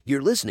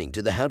You're listening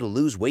to the How to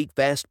Lose Weight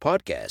Fast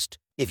podcast.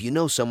 If you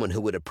know someone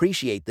who would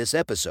appreciate this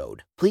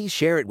episode, please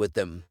share it with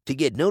them. To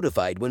get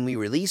notified when we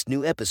release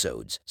new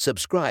episodes,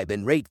 subscribe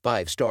and rate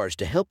 5 stars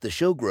to help the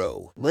show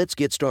grow. Let's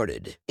get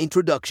started.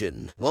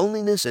 Introduction.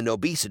 Loneliness and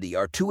obesity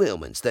are two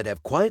ailments that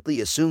have quietly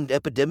assumed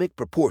epidemic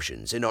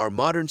proportions in our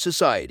modern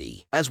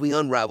society. As we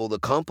unravel the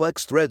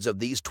complex threads of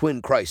these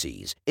twin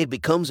crises, it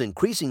becomes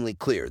increasingly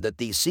clear that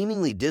these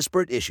seemingly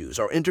disparate issues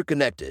are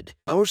interconnected.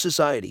 Our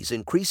society's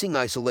increasing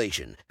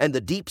isolation and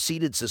the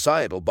deep-seated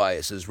societal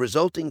biases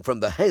resulting from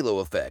the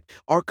halo effect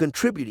are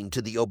contributing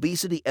to the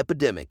obesity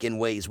epidemic in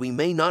ways we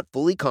may not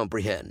fully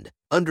comprehend.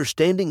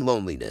 Understanding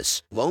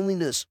loneliness.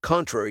 Loneliness,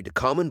 contrary to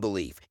common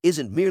belief,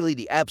 isn't merely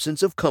the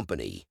absence of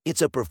company.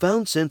 It's a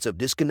profound sense of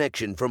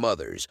disconnection from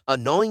others, a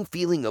gnawing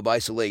feeling of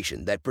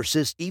isolation that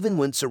persists even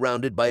when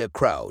surrounded by a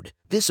crowd.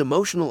 This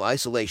emotional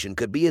isolation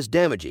could be as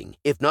damaging,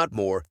 if not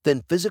more,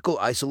 than physical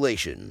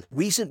isolation.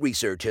 Recent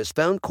research has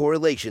found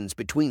correlations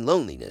between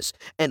loneliness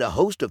and a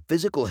host of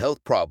physical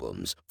health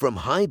problems, from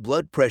high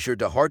blood pressure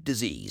to heart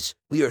disease.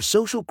 We are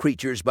social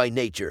creatures by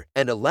nature,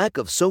 and a lack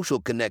of social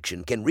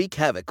connection can wreak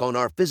havoc on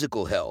our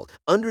physical health,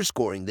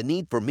 underscoring the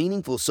need for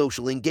meaningful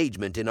social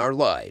engagement in our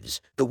lives.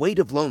 The weight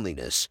of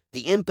loneliness.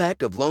 The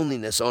impact of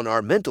loneliness on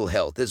our mental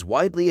health is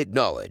widely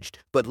acknowledged,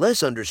 but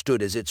less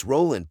understood is its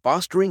role in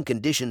fostering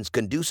conditions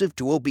conducive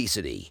to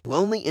obesity.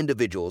 Lonely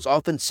individuals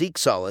often seek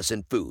solace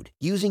in food,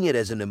 using it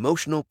as an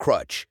emotional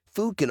crutch.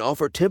 Food can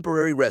offer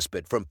temporary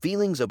respite from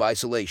feelings of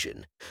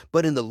isolation,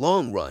 but in the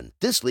long run,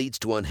 this leads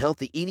to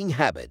unhealthy eating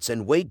habits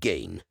and weight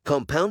gain.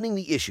 Compounding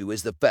the issue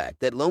is the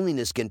fact that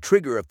loneliness can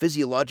trigger a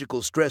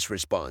physiological stress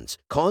response,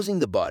 causing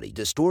the body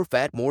to store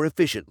fat more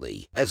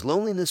efficiently. As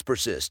loneliness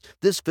persists,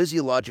 this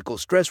physiological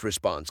stress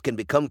response can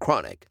become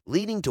chronic,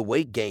 leading to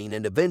weight gain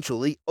and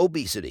eventually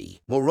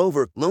obesity.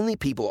 Moreover, lonely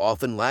people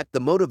often lack the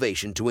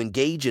motivation to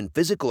engage in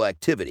physical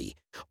activity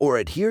or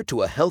adhere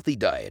to a healthy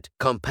diet,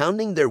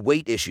 compounding their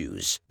weight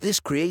issues.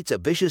 This creates a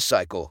vicious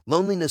cycle.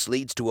 Loneliness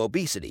leads to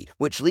obesity,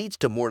 which leads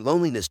to more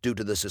loneliness due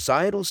to the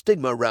societal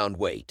stigma around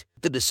weight.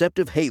 The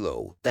deceptive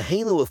halo. The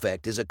halo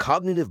effect is a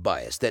cognitive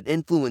bias that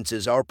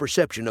influences our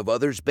perception of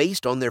others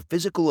based on their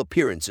physical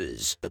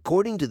appearances.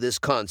 According to this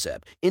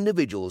concept,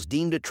 individuals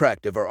deemed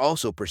attractive are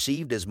also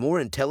perceived as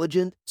more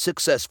intelligent,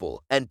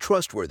 successful, and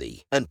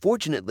trustworthy.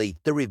 Unfortunately,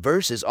 the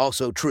reverse is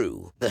also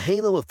true. The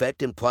halo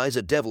effect implies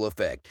a devil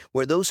effect,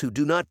 where those who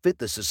do not fit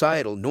the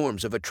societal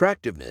norms of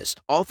attractiveness,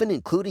 often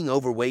including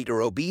overweight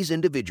or obese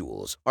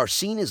individuals, are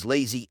seen as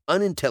lazy,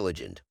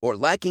 unintelligent, or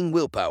lacking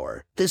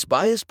willpower. This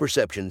biased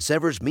perception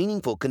severs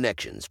meaningful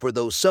connections for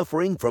those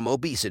suffering from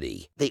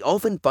obesity. They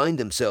often find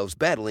themselves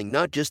battling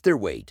not just their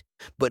weight,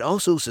 but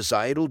also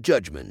societal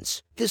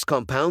judgments. This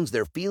compounds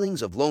their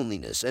feelings of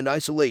loneliness and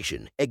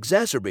isolation,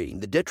 exacerbating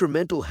the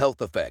detrimental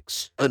health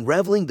effects.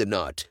 Unraveling the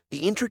knot.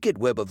 The intricate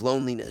web of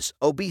loneliness,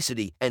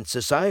 obesity, and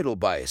societal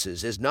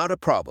biases is not a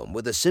problem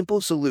with a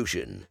simple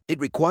solution. It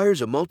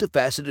requires a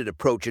multifaceted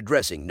approach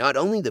addressing not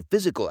only the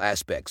physical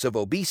aspects of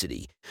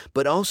obesity,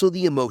 but also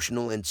the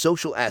emotional and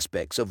social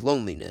aspects of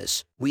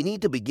loneliness. We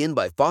need to begin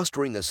by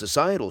fostering a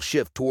societal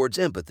shift towards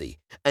empathy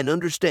and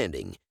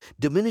understanding,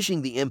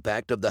 diminishing the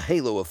impact of the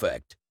halo effect.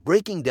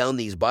 Breaking down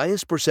these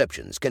biased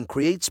perceptions can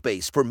create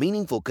space for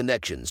meaningful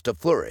connections to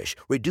flourish,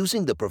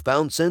 reducing the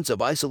profound sense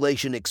of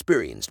isolation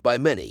experienced by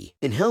many.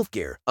 In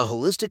healthcare, a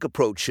holistic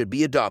approach should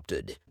be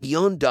adopted.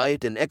 Beyond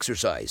diet and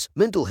exercise,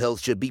 mental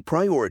health should be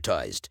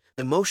prioritized.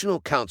 Emotional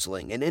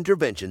counseling and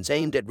interventions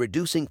aimed at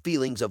reducing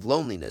feelings of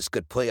loneliness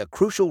could play a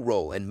crucial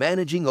role in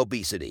managing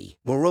obesity.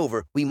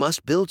 Moreover, we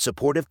must build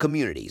supportive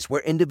communities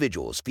where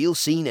individuals feel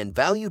seen and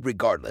valued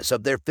regardless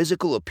of their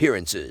physical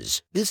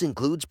appearances. This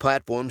includes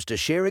platforms to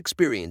share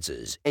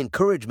experiences,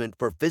 encouragement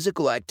for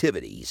physical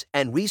activities,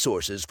 and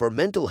resources for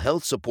mental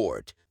health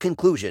support.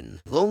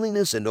 Conclusion.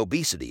 Loneliness and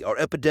obesity are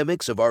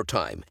epidemics of our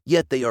time,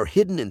 yet they are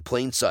hidden in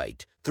plain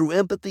sight. Through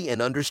empathy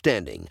and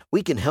understanding,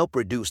 we can help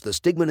reduce the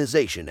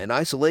stigmatization and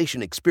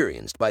isolation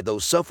experienced by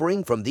those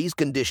suffering from these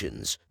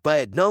conditions. By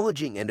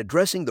acknowledging and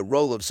addressing the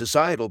role of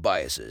societal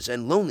biases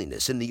and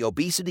loneliness in the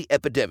obesity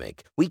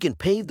epidemic, we can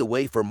pave the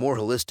way for more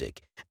holistic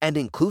and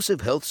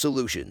inclusive health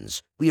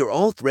solutions. We are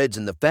all threads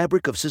in the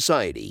fabric of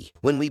society.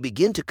 When we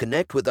begin to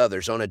connect with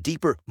others on a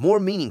deeper, more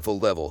meaningful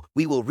level,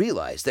 we will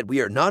realize that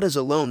we are not as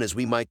alone as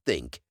we might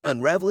think.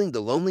 Unraveling the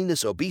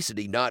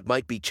loneliness-obesity knot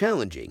might be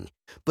challenging,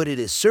 but it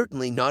is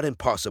certainly not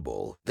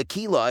impossible. The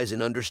key lies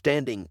in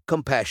understanding,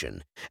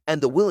 compassion,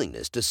 and the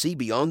willingness to see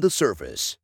beyond the surface.